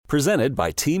Presented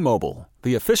by T-Mobile,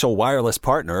 the official wireless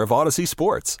partner of Odyssey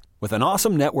Sports. With an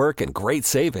awesome network and great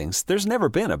savings, there's never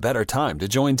been a better time to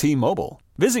join T-Mobile.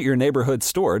 Visit your neighborhood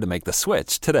store to make the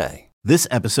switch today. This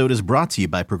episode is brought to you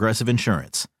by Progressive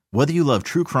Insurance. Whether you love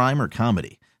true crime or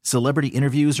comedy, celebrity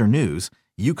interviews or news,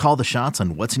 you call the shots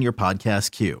on what's in your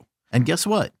podcast queue. And guess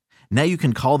what? Now you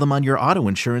can call them on your auto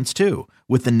insurance too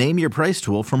with the Name Your Price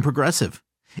tool from Progressive.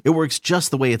 It works just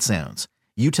the way it sounds.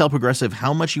 You tell Progressive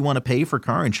how much you want to pay for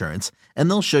car insurance, and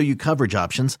they'll show you coverage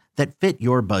options that fit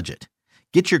your budget.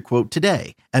 Get your quote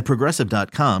today at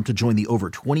Progressive.com to join the over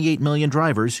 28 million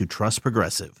drivers who trust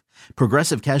Progressive.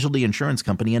 Progressive Casualty Insurance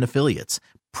Company and Affiliates.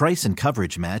 Price and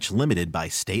coverage match limited by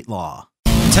state law.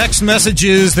 Text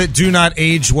messages that do not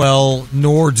age well,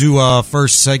 nor do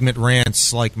first segment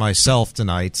rants like myself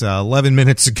tonight. 11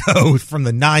 minutes ago from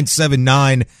the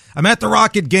 979. I'm at the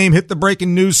Rocket game. Hit the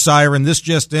breaking news siren. This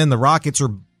just in. The Rockets are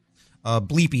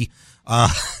bleepy.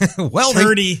 Well,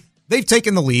 they've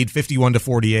taken the lead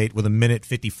 51-48 with a minute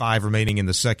 55 remaining in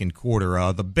the second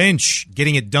quarter. The bench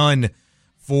getting it done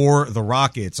for the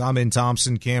Rockets. Amin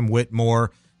Thompson, Cam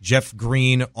Whitmore, Jeff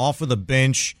Green off of the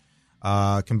bench.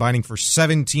 Combining for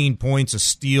 17 points, a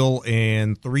steal,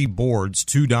 and 3 boards,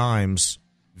 2 dimes.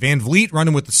 Van Vliet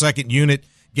running with the second unit,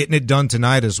 getting it done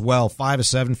tonight as well. 5 of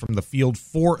 7 from the field,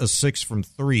 4 of 6 from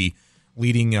 3,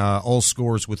 leading all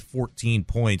scores with 14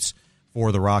 points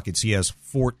for the Rockets. He has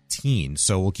 14,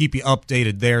 so we'll keep you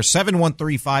updated there.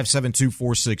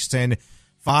 713-572-4610,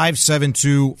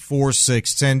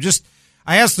 572-4610. Just,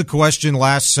 I asked the question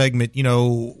last segment,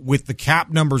 with the cap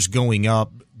numbers going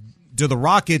up, do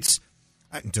the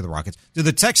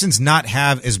Texans not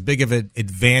have as big of an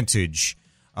advantage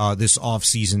this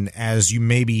offseason as you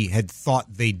maybe had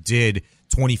thought they did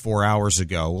 24 hours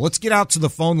ago? Let's get out to the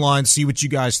phone line, see what you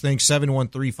guys think.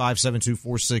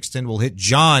 713-572-4610. We'll hit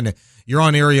John. You're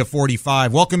on Area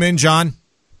 45. Welcome in, John.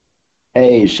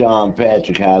 Hey, Shaun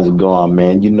Patrick, how's it going,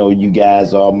 man? You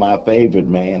guys are my favorite,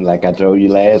 man, like I told you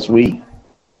last week.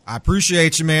 I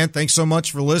appreciate you, man. Thanks so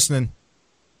much for listening.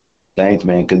 Thanks,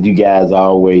 man, because you guys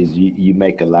always, you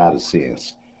make a lot of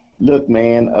sense. Look,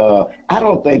 man, I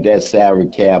don't think that salary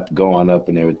cap going up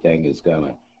and everything is going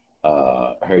to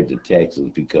hurt the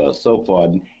Texans because so far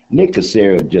Nick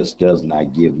Caserio just does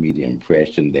not give me the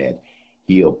impression that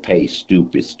he'll pay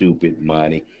stupid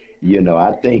money.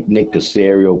 I think Nick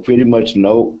Caserio pretty much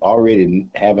already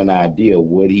have an idea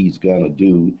what he's going to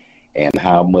do and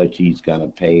how much he's going to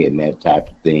pay and that type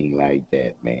of thing like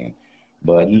that, man.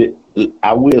 But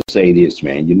I will say this,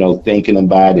 man, thinking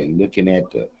about it and looking at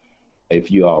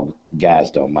if you all guys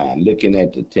don't mind, looking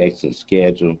at the Texans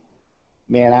schedule,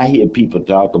 man, I hear people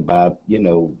talk about,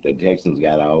 the Texans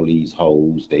got all these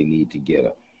holes. They need to get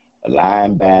a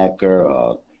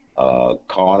linebacker, a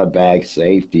cornerback,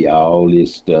 safety, all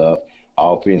this stuff,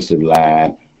 offensive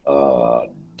line,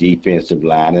 defensive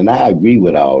line. And I agree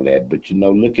with all that. But,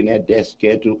 looking at that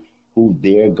schedule, who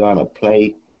they're going to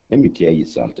play, let me tell you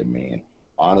something, man.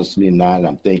 Honestly, now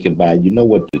I'm thinking about,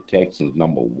 what the Texans'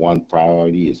 number one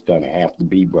priority is going to have to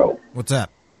be, bro? What's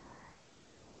that?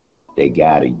 They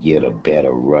got to get a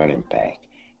better running back.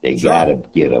 They got to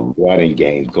get a running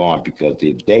game going because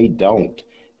if they don't,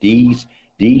 these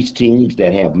teams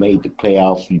that have made the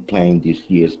playoffs we playing this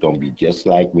year, it's going to be just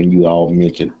like when you all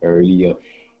mentioned earlier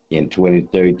in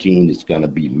 2013, it's going to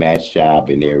be Matt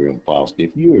Schaub and Arian Foster.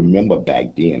 If you remember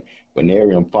back then, when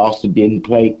Arian Foster didn't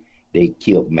play, they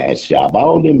killed Matt Schaub.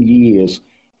 All them years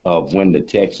of when the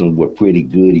Texans were pretty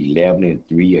good, 11-3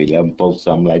 or 11-4,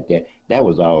 something like that, that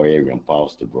was all Arian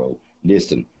Foster, bro.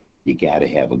 Listen, you got to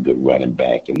have a good running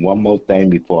back. And one more thing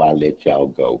before I let y'all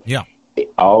go. Yeah.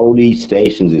 All these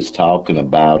stations is talking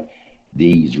about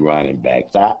these running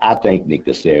backs. I think Nick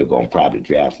Caserio going to probably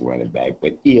draft a running back.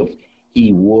 But if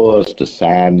he was to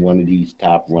sign one of these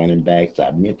top running backs,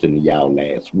 I mentioned to y'all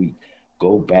last week,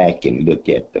 go back and look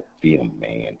at the film,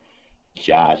 man.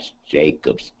 Josh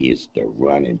Jacobs is the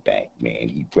running back, man.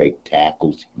 He break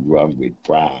tackles, he run with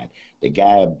pride. The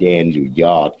guy up there in New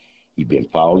York, he been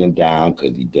falling down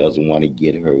because he doesn't want to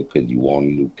get hurt because he want a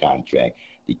new contract.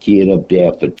 The kid up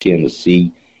there for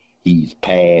Tennessee, he's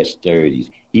past 30s.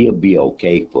 He'll be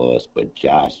okay for us, but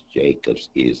Josh Jacobs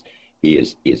is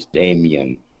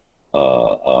Damian,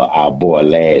 our boy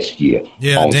last year.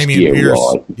 Yeah, on Damian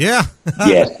Pierce. Yeah.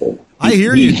 Yes, sir. I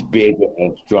hear you. He's bigger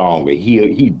and stronger.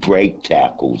 He break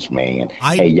tackles, man.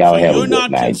 Hey, y'all have a good night. You're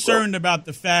not concerned about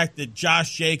the fact that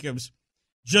Josh Jacobs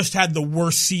just had the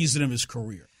worst season of his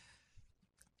career.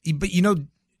 But,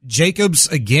 Jacobs,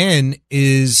 again,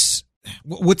 is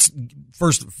what's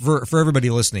first for everybody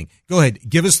listening? Go ahead,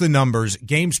 give us the numbers.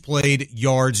 Games played,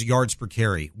 yards per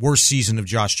carry. Worst season of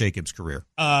Josh Jacobs' career.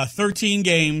 13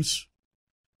 games,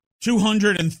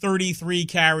 233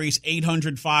 carries,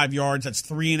 805 yards. That's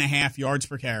 3.5 yards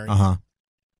per carry.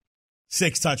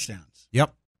 6 touchdowns.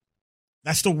 Yep.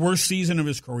 That's the worst season of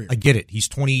his career. I get it. He's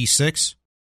 26.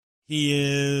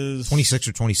 He is 26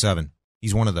 or 27.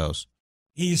 He's one of those.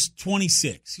 He's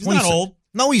 26. He's 26. not old.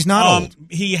 No, he's not old.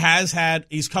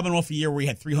 He's coming off a year where he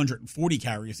had 340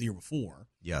 carries the year before.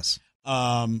 Yes.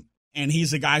 And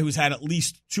he's a guy who's had at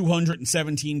least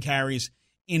 217 carries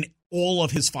in all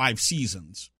of his 5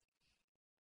 seasons.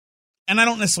 And I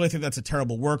don't necessarily think that's a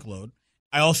terrible workload.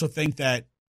 I also think that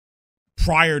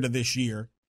prior to this year,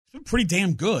 he's been pretty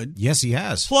damn good. Yes, he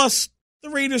has. Plus, the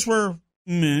Raiders were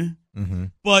meh. Mm-hmm.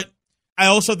 But I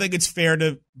also think it's fair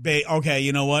to be, okay,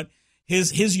 you know what?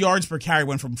 His yards per carry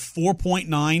went from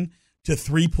 4.9 to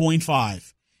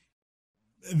 3.5.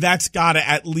 That's got to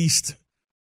at least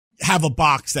have a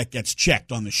box that gets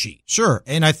checked on the sheet. Sure.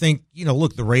 And I think,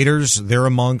 look, the Raiders, they're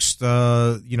amongst,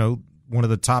 one of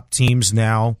the top teams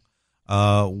now.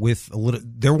 They're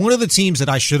one of the teams that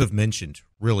I should have mentioned,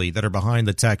 really, that are behind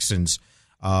the Texans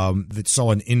that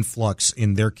saw an influx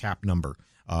in their cap number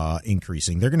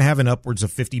increasing. They're going to have an upwards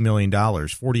of $50 million,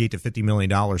 $48 to $50 million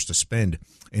to spend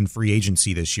in free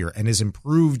agency this year. And as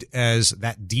improved as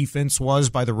that defense was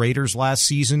by the Raiders last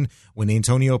season when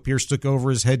Antonio Pierce took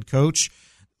over as head coach,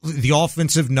 the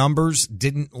offensive numbers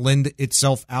didn't lend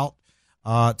itself out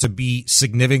to be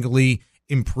significantly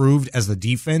improved as the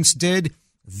defense did.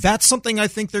 That's something I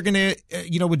think they're going to,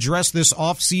 address this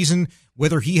offseason.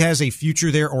 Whether he has a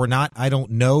future there or not, I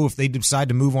don't know. If they decide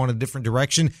to move on a different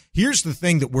direction, here's the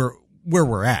thing that where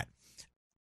we're at.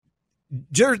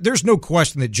 There's no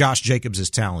question that Josh Jacobs is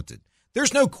talented.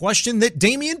 There's no question that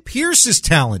Dameon Pierce is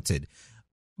talented.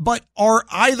 But can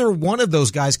either one of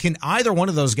those guys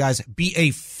be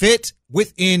a fit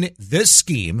within this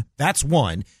scheme? That's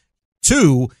one.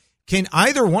 Two, can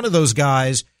either one of those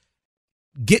guys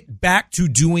get back to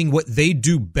doing what they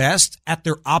do best at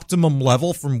their optimum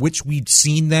level from which we'd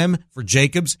seen them for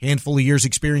Jacobs, handful of years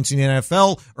experience in the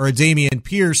NFL, or a Dameon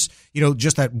Pierce,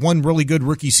 just that one really good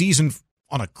rookie season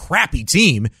on a crappy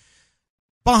team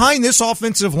behind this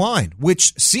offensive line,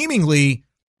 which seemingly,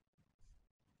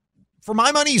 for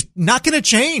my money, is not going to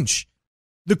change.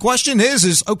 The question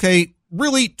is okay,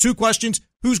 really 2 questions.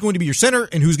 Who's going to be your center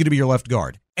and who's going to be your left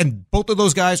guard? And both of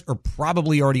those guys are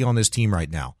probably already on this team right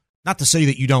now. Not to say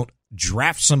that you don't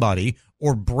draft somebody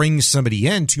or bring somebody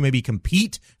in to maybe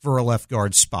compete for a left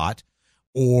guard spot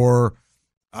or,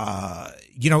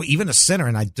 even a center.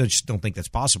 And I just don't think that's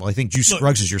possible. I think Juice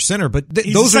Scruggs is your center, but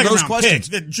those are those questions.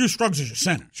 Juice Scruggs is your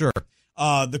center. Sure.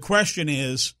 The question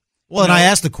is. Well, and I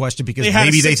asked the question because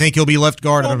maybe they think he'll be left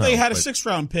guard. I don't know. They had a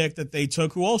 6th-round pick that they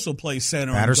took who also plays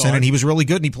center. Patterson, and he was really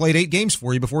good, and he played 8 games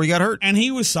for you before he got hurt. And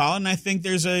he was solid, and I think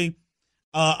there's a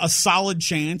solid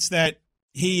chance that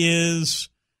he is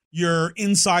your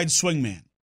inside swingman,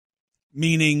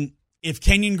 meaning if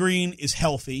Kenyon Green is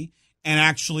healthy and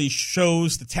actually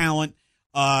shows the talent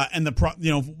and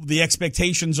the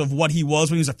expectations of what he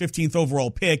was when he was a 15th overall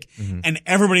pick, and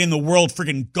everybody in the world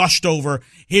freaking gushed over,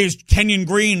 here's Kenyon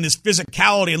Green, this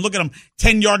physicality, and look at him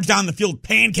 10 yards down the field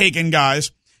pancaking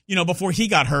guys, before he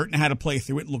got hurt and had to play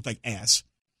through it, looked like ass.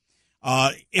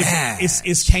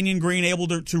 Is Kenyon Green able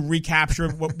to recapture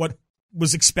what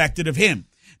was expected of him?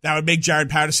 That would make Jared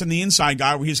Patterson the inside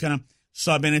guy where he's going to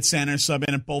sub in at center, sub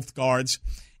in at both guards.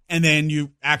 And then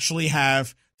you actually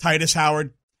have Titus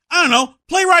Howard,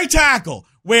 play right tackle,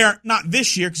 where not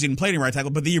this year because he didn't play any right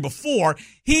tackle, but the year before,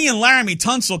 he and Laramie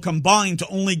Tunsil combined to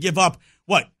only give up,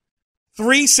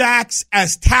 3 sacks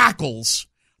as tackles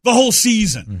the whole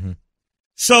season. Mm-hmm.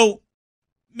 So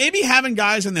maybe having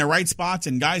guys in their right spots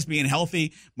and guys being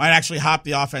healthy might actually hop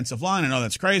the offensive line. I know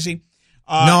that's crazy.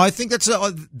 No, I think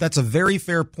that's a very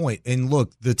fair point. And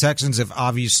look, the Texans have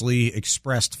obviously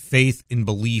expressed faith and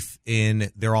belief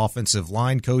in their offensive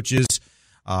line coaches,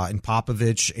 in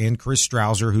Popovich and Chris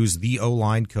Strouser, who's the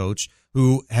O-line coach,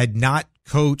 who had not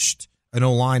coached an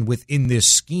O-line within this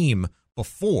scheme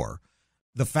before.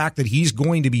 The fact that he's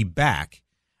going to be back,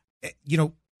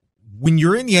 when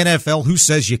you're in the NFL, who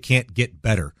says you can't get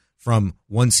better from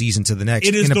one season to the next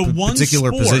in a one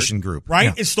particular sport, position group? Right?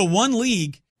 Yeah. It's the one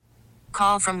league.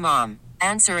 Call from mom.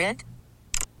 Answer it.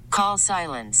 Call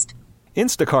silenced.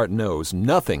 Instacart knows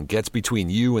nothing gets between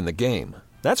you and the game.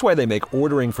 That's why they make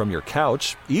ordering from your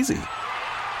couch easy.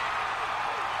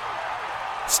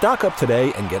 Stock up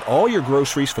today and get all your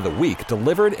groceries for the week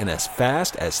delivered in as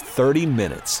fast as 30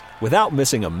 minutes without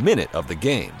missing a minute of the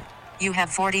game. You have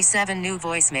 47 new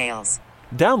voicemails.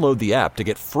 Download the app to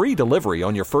get free delivery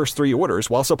on your first 3 orders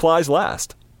while supplies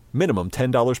last. Minimum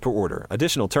 $10 per order.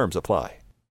 Additional terms apply.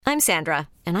 I'm Sandra,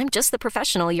 and I'm just the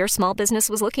professional your small business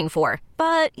was looking for.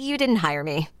 But you didn't hire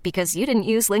me because you didn't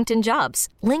use LinkedIn Jobs.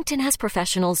 LinkedIn has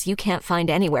professionals you can't find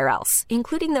anywhere else,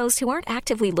 including those who aren't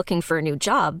actively looking for a new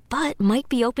job, but might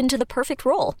be open to the perfect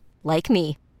role, like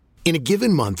me. In a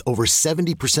given month, over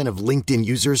 70% of LinkedIn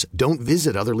users don't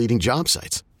visit other leading job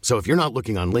sites. So if you're not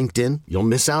looking on LinkedIn, you'll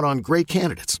miss out on great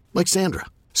candidates like Sandra.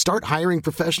 Start hiring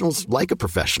professionals like a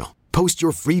professional. Post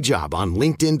your free job on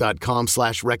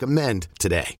linkedin.com/recommend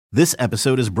today. This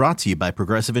episode is brought to you by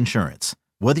Progressive Insurance.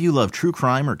 Whether you love true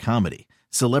crime or comedy,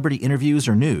 celebrity interviews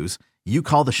or news, you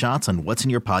call the shots on what's in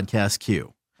your podcast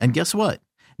queue. And guess what?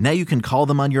 Now you can call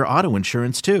them on your auto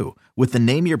insurance too with the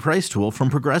Name Your Price tool from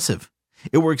Progressive.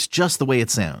 It works just the way it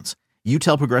sounds. You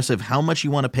tell Progressive how much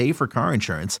you want to pay for car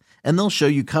insurance, and they'll show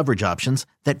you coverage options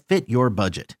that fit your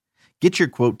budget. Get your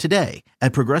quote today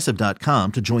at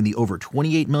Progressive.com to join the over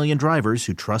 28 million drivers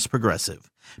who trust Progressive.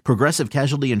 Progressive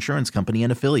Casualty Insurance Company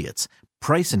and Affiliates.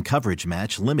 Price and coverage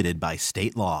match limited by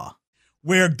state law.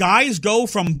 Where guys go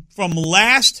from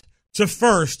last to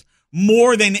first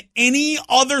more than any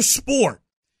other sport.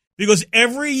 Because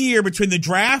every year between the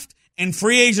draft and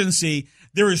free agency,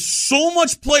 there is so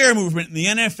much player movement in the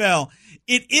NFL.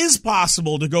 It is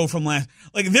possible to go from last.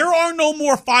 Like, there are no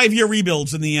more 5-year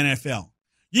rebuilds in the NFL.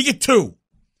 You get 2.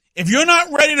 If you're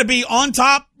not ready to be on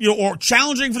top, or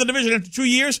challenging for the division after 2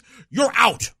 years, you're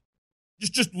out.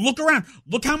 Just look around.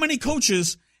 Look how many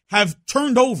coaches have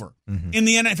turned over in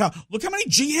the NFL. Look how many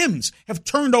GMs have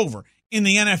turned over in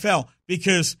the NFL.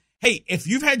 Because, hey, if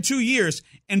you've had 2 years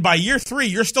and by year 3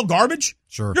 you're still garbage,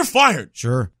 sure, you're fired.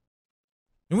 Sure.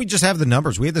 And we just have the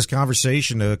numbers. We had this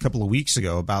conversation a couple of weeks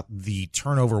ago about the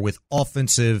turnover with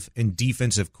offensive and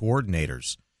defensive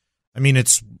coordinators. I mean,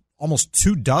 it's almost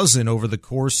 24 over the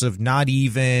course of not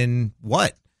even,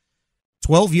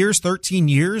 12 years, 13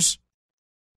 years?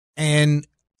 And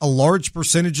a large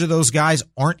percentage of those guys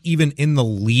aren't even in the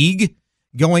league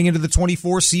going into the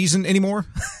 24 season anymore.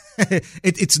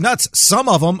 It's nuts. Some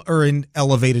of them are in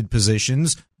elevated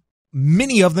positions.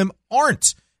 Many of them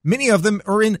aren't. Many of them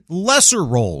are in lesser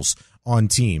roles on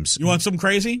teams. You want something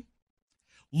crazy?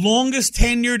 Longest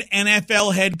tenured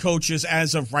NFL head coaches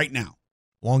as of right now.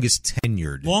 Longest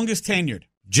tenured.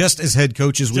 Just as head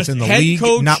coaches within the league,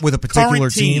 coach, not with a particular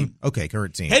team. Okay,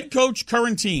 current team. Head coach,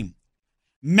 current team.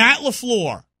 Matt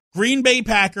LaFleur, Green Bay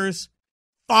Packers,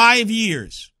 5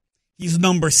 years. He's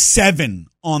number 7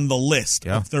 on the list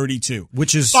of 32.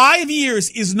 Which is 5 years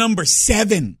is number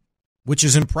 7. Which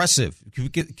is impressive.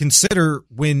 Consider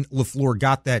when LaFleur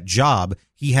got that job,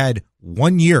 he had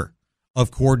 1 year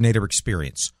of coordinator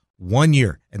experience. 1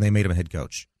 year, and they made him a head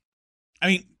coach. I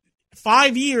mean,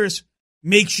 5 years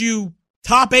makes you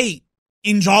top 8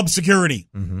 in job security.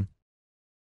 Mm-hmm.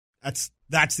 That's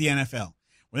the NFL.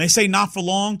 When they say not for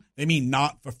long, they mean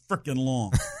not for frickin'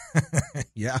 long.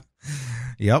 Yeah.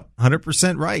 Yep.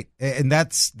 100% right. And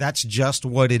that's just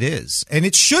what it is. And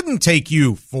it shouldn't take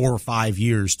you 4 or 5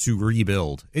 years to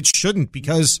rebuild. It shouldn't,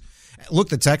 because look,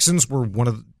 the Texans were one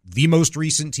of the most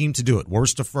recent team to do it.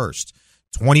 Worst to first.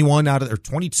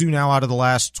 22 now out of the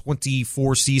last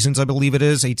 24 seasons, I believe it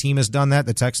is. A team has done that.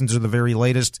 The Texans are the very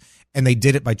latest, and they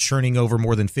did it by churning over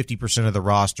more than 50% of the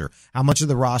roster. How much of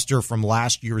the roster from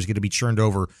last year is going to be churned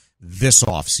over this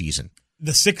offseason?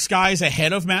 The 6 guys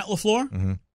ahead of Matt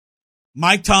LaFleur,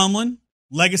 Mike Tomlin,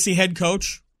 legacy head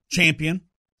coach, champion.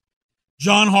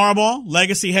 John Harbaugh,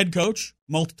 legacy head coach,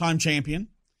 multiple-time champion.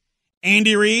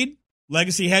 Andy Reid,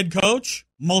 legacy head coach,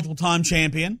 multiple-time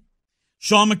champion.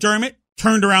 Sean McDermott,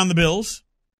 turned around the Bills.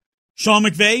 Sean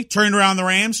McVay, turned around the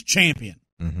Rams, champion.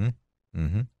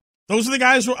 Those are the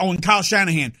guys and Kyle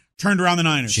Shanahan, turned around the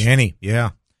Niners. Shanny,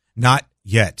 yeah. Not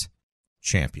yet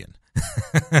champion.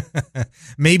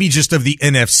 Maybe just of the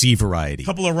NFC variety. A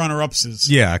couple of runner-ups.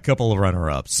 Yeah, a couple of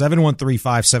runner-ups.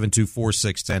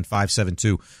 713-572-4610,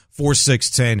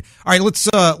 572-4610. All right, let's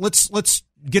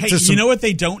get to some. You know what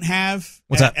they don't have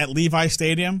at Levi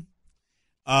Stadium?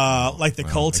 Like the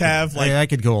Colts have. Like, I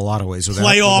could go a lot of ways with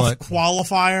playoff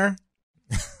qualifier.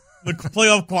 The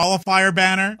playoff qualifier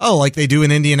banner. Oh, like they do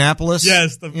in Indianapolis?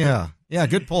 Yes. Yeah,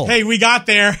 good pull. Hey, we got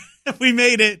there. We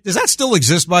made it. Does that still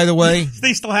exist, by the way?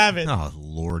 They still have it. Oh,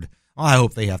 Lord. I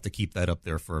hope they have to keep that up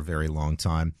there for a very long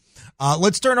time.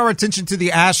 Let's turn our attention to the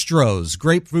Astros.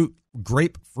 Grapefruit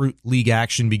League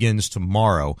action begins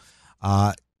tomorrow.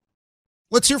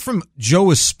 Let's hear from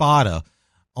Joe Espada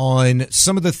on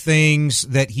some of the things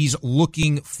that he's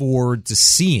looking forward to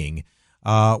seeing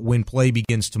when play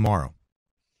begins tomorrow.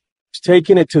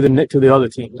 Taking it to the other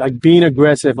team, like being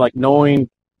aggressive, like knowing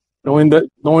knowing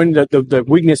the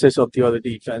weaknesses of the other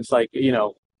defense, like,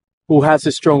 who has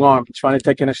a strong arm, trying to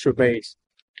take an extra base.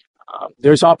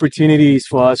 There's opportunities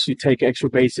for us to take extra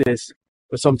bases,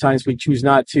 but sometimes we choose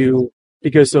not to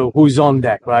because of who's on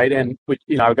deck, right? And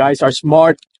our guys are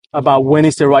smart about when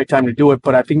is the right time to do it.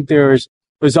 But I think there's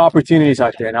opportunities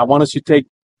out there, and I want us to take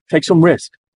some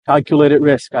risk, calculated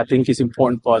risk. I think is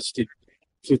important for us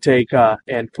to take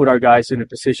and put our guys in a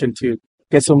position to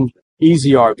get some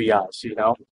easy RBIs.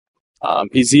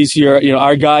 It's easier.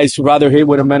 Our guys rather hit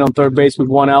with a man on third base with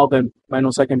one out than man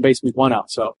on second base with one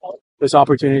out. So there's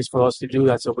opportunities for us to do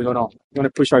that. So we're going to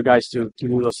push our guys to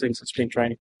do those things in spring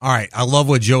training. All right. I love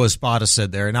what Joe Espada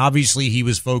said there. And obviously he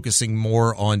was focusing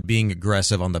more on being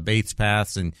aggressive on the base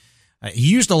paths. And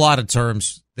he used a lot of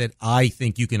terms that I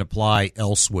think you can apply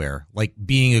elsewhere, like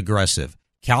being aggressive,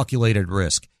 calculated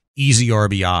risk, easy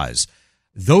RBIs.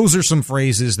 Those are some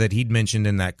phrases that he'd mentioned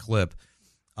in that clip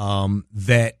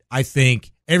that I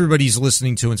think everybody's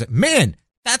listening to and saying, man,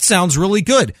 that sounds really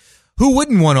good. Who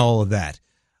wouldn't want all of that?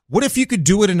 What if you could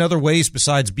do it in other ways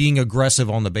besides being aggressive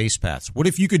on the base paths? What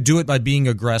if you could do it by being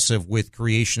aggressive with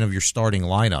creation of your starting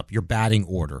lineup, your batting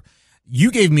order?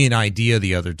 You gave me an idea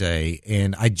the other day,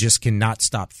 and I just cannot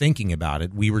stop thinking about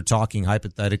it. We were talking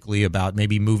hypothetically about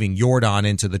maybe moving Jordan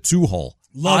into the 2-hole.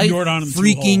 Love Jordan in the 2-hole.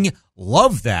 Freaking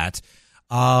love that.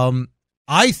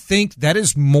 I think that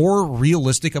is more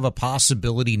realistic of a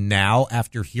possibility now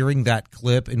after hearing that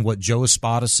clip and what Joe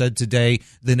Espada said today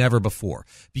than ever before.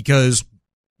 Because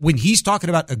when he's talking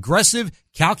about aggressive,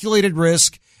 calculated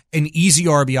risk, and easy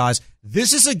RBIs,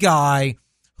 this is a guy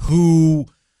who,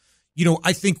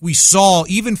 I think we saw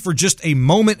even for just a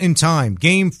moment in time,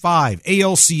 Game 5,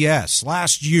 ALCS,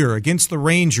 last year against the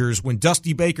Rangers, when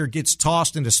Dusty Baker gets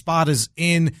tossed and Espada's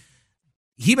in,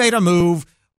 he made a move,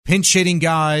 pinch hitting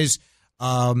guys,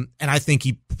 and I think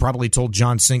he probably told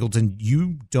John Singleton,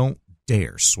 you don't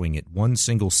dare swing it one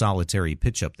single solitary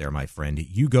pitch up there, my friend.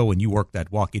 You go and you work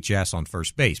that walk, get your ass on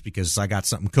first base because I got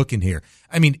something cooking here.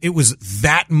 I mean, it was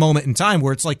that moment in time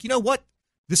where it's like, you know what?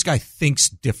 This guy thinks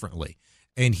differently,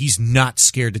 and he's not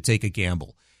scared to take a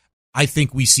gamble. I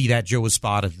think we see that Joe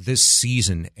Espada this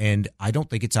season, and I don't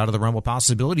think it's out of the realm of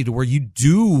possibility to where you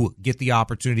do get the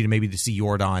opportunity to see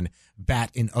Jordan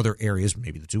bat in other areas,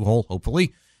 maybe the 2-hole,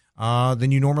 hopefully,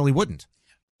 than you normally wouldn't.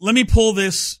 Let me pull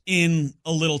this in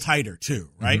a little tighter,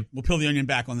 too, right? Mm-hmm. We'll peel the onion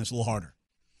back on this a little harder.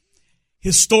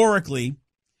 Historically,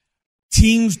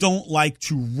 teams don't like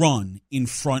to run in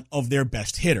front of their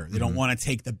best hitter. They don't want to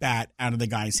take the bat out of the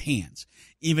guy's hands.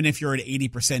 Even if you're an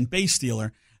 80% base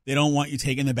stealer, they don't want you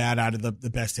taking the bat out of the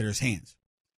best hitter's hands.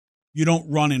 You don't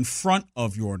run in front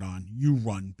of Jordan. You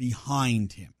run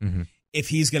behind him. Mm-hmm. If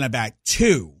he's going to bat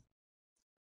 2,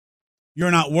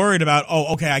 you're not worried about,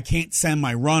 I can't send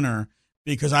my runner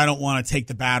because I don't want to take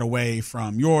the bat away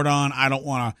from Jordan. I don't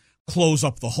want to close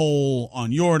up the hole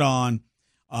on Jordan.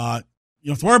 You don't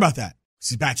have to worry about that because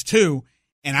he bats 2,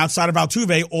 and outside of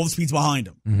Altuve, all the speed's behind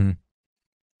him. Mm-hmm.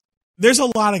 There's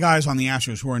a lot of guys on the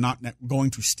Astros who are not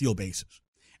going to steal bases.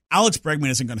 Alex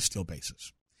Bregman isn't going to steal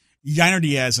bases. Yainer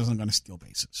Diaz isn't going to steal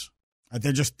bases.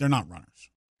 They're not runners.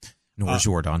 Nor is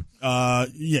Jordan.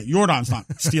 Jordan's not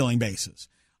stealing bases.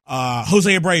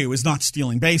 Jose Abreu is not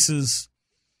stealing bases.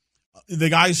 The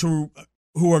guys who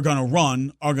are going to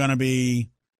run are going to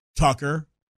be Tucker,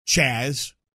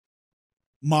 Chaz,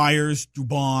 Myers,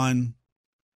 Dubon.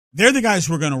 They're the guys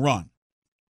who are going to run.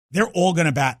 They're all going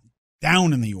to bat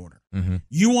down in the order. Mm-hmm.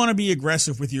 You want to be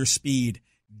aggressive with your speed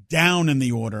down in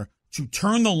the order to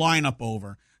turn the lineup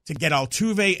over to get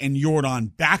Altuve and Jordan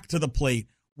back to the plate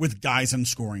with guys in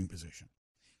scoring position.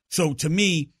 So to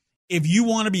me, if you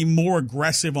want to be more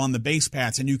aggressive on the base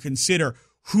paths and you consider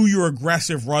who your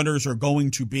aggressive runners are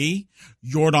going to be,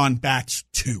 Jordan bats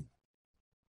 2.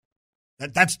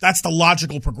 That's the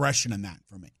logical progression in that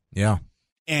for me. Yeah.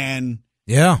 And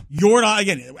Jordan,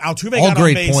 again, Altuve all got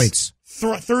great on base, points.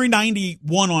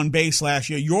 391 on base last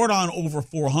year. Jordan over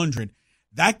 400.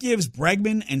 That gives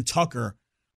Bregman and Tucker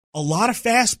a lot of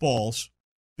fastballs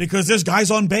because there's guys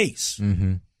on base.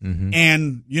 Mm-hmm. Mm-hmm.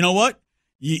 And you know what?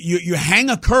 You hang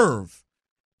a curve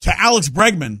to Alex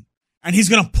Bregman, and he's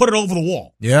going to put it over the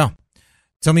wall. Yeah.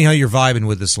 Tell me how you're vibing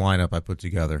with this lineup I put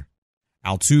together.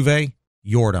 Altuve,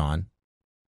 Jordan,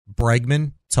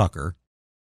 Bregman, Tucker,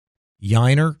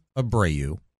 Yainer,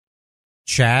 Abreu,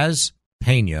 Chaz,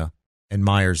 Pena, and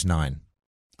Myers 9.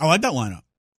 I like that lineup.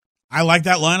 I like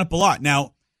that lineup a lot.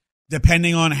 Now,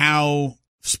 depending on how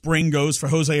spring goes for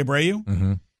Jose Abreu,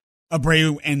 mm-hmm.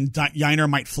 Abreu and Yainer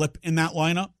might flip in that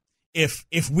lineup.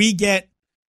 If we get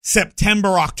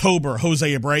September, October,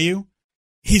 Jose Abreu,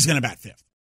 he's going to bat 5th.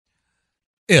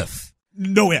 If.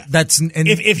 No if.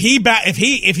 If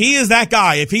he is that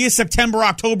guy, if he is September,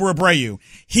 October Abreu,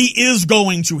 he is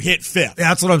going to hit fifth.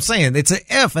 That's what I'm saying. It's an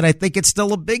if, and I think it's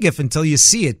still a big if until you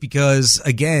see it because,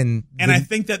 again... And I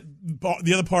think that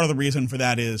the other part of the reason for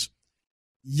that is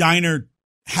Yainer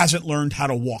hasn't learned how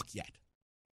to walk yet.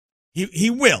 He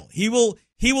will. He will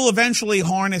eventually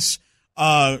harness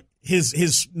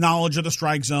his knowledge of the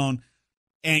strike zone,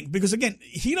 and because, again,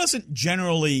 he doesn't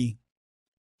generally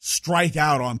strike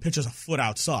out on pitches a foot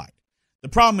outside. The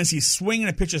problem is he's swinging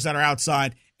at pitches that are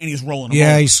outside and he's rolling them over.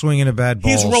 Yeah, he's swinging a bad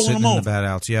ball. He's rolling them over. The bad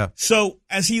outs, yeah. So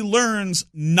as he learns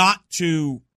not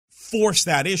to force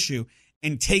that issue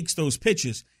and takes those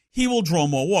pitches, he will draw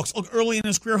more walks. Look, early in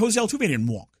his career, Jose Altuve didn't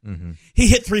walk. Mm-hmm. He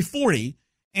hit 340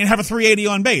 and have a 380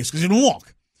 on base because he didn't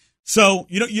walk. So,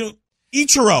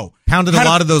 Ichiro pounded a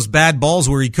lot of those bad balls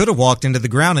where he could have walked into the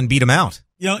ground and beat him out.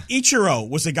 Ichiro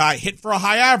was a guy hit for a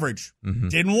high average,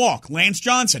 didn't walk. Lance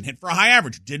Johnson hit for a high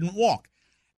average, didn't walk.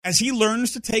 As he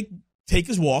learns to take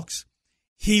his walks,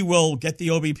 he will get the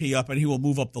OBP up and he will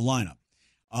move up the lineup.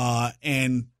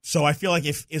 And so I feel like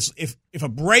if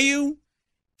Abreu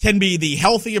can be the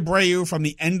healthy Abreu from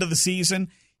the end of the season,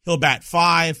 he'll bat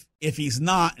 5. If he's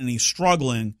not and he's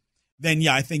struggling, then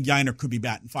I think Yainer could be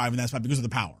batting 5, and that's not because of the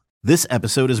power. This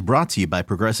episode is brought to you by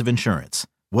Progressive Insurance.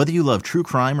 Whether you love true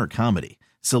crime or comedy,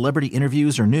 celebrity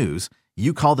interviews or news,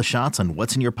 you call the shots on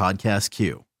what's in your podcast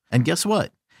queue. And guess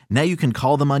what? Now you can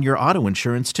call them on your auto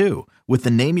insurance too with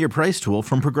the Name Your Price tool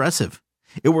from Progressive.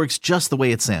 It works just the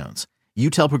way it sounds. You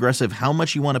tell Progressive how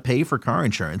much you want to pay for car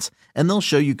insurance, and they'll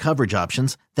show you coverage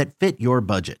options that fit your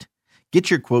budget. Get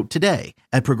your quote today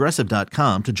at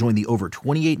Progressive.com to join the over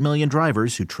 28 million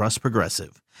drivers who trust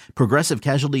Progressive. Progressive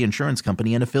Casualty Insurance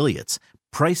Company and Affiliates.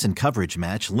 Price and coverage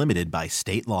match limited by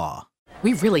state law.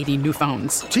 We really need new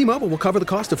phones. T-Mobile will cover the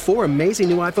cost of 4 amazing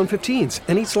new iPhone 15s,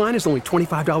 and each line is only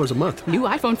 $25 a month. New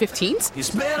iPhone 15s?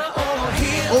 It's better over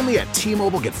here. Only at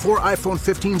T-Mobile, get 4 iPhone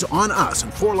 15s on us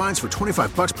and 4 lines for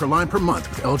 $25 per line per month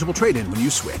with eligible trade-in when you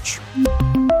switch.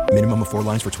 Minimum of 4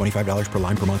 lines for $25 per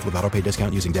line per month with autopay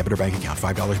discount using debit or bank account.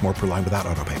 $5 more per line without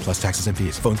autopay, plus taxes and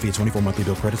fees. Phone fee at 24 monthly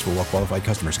bill credits for well-qualified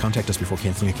customers. Contact us before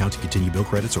canceling account to continue bill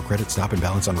credits or credit stop and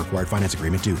balance on required finance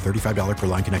agreement due. $35 per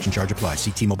line connection charge applies.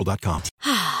 See T-Mobile.com.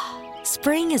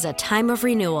 Spring is a time of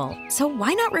renewal, so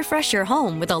why not refresh your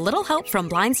home with a little help from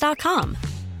Blinds.com?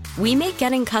 We make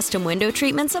getting custom window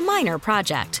treatments a minor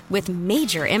project with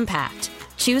major impact.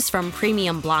 Choose from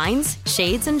premium blinds,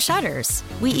 shades, and shutters.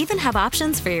 We even have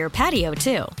options for your patio,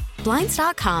 too.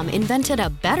 Blinds.com invented a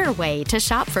better way to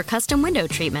shop for custom window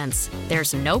treatments.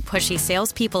 There's no pushy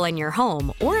salespeople in your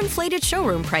home or inflated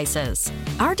showroom prices.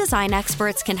 Our design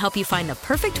experts can help you find the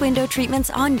perfect window treatments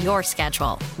on your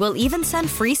schedule. We'll even send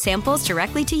free samples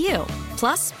directly to you.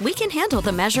 Plus, we can handle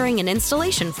the measuring and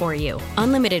installation for you.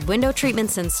 Unlimited window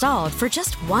treatments installed for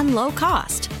just one low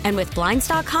cost. And with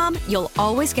Blinds.com, you'll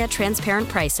always get transparent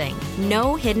pricing.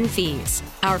 No hidden fees.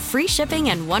 Our free shipping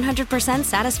and 100%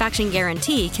 satisfaction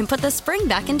guarantee can put the spring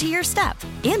back into your step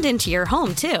and into your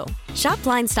home, too. Shop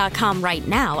Blinds.com right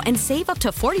now and save up to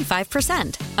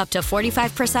 45%. Up to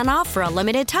 45% off for a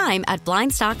limited time at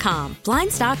Blinds.com.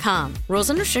 Blinds.com. Rules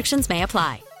and restrictions may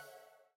apply.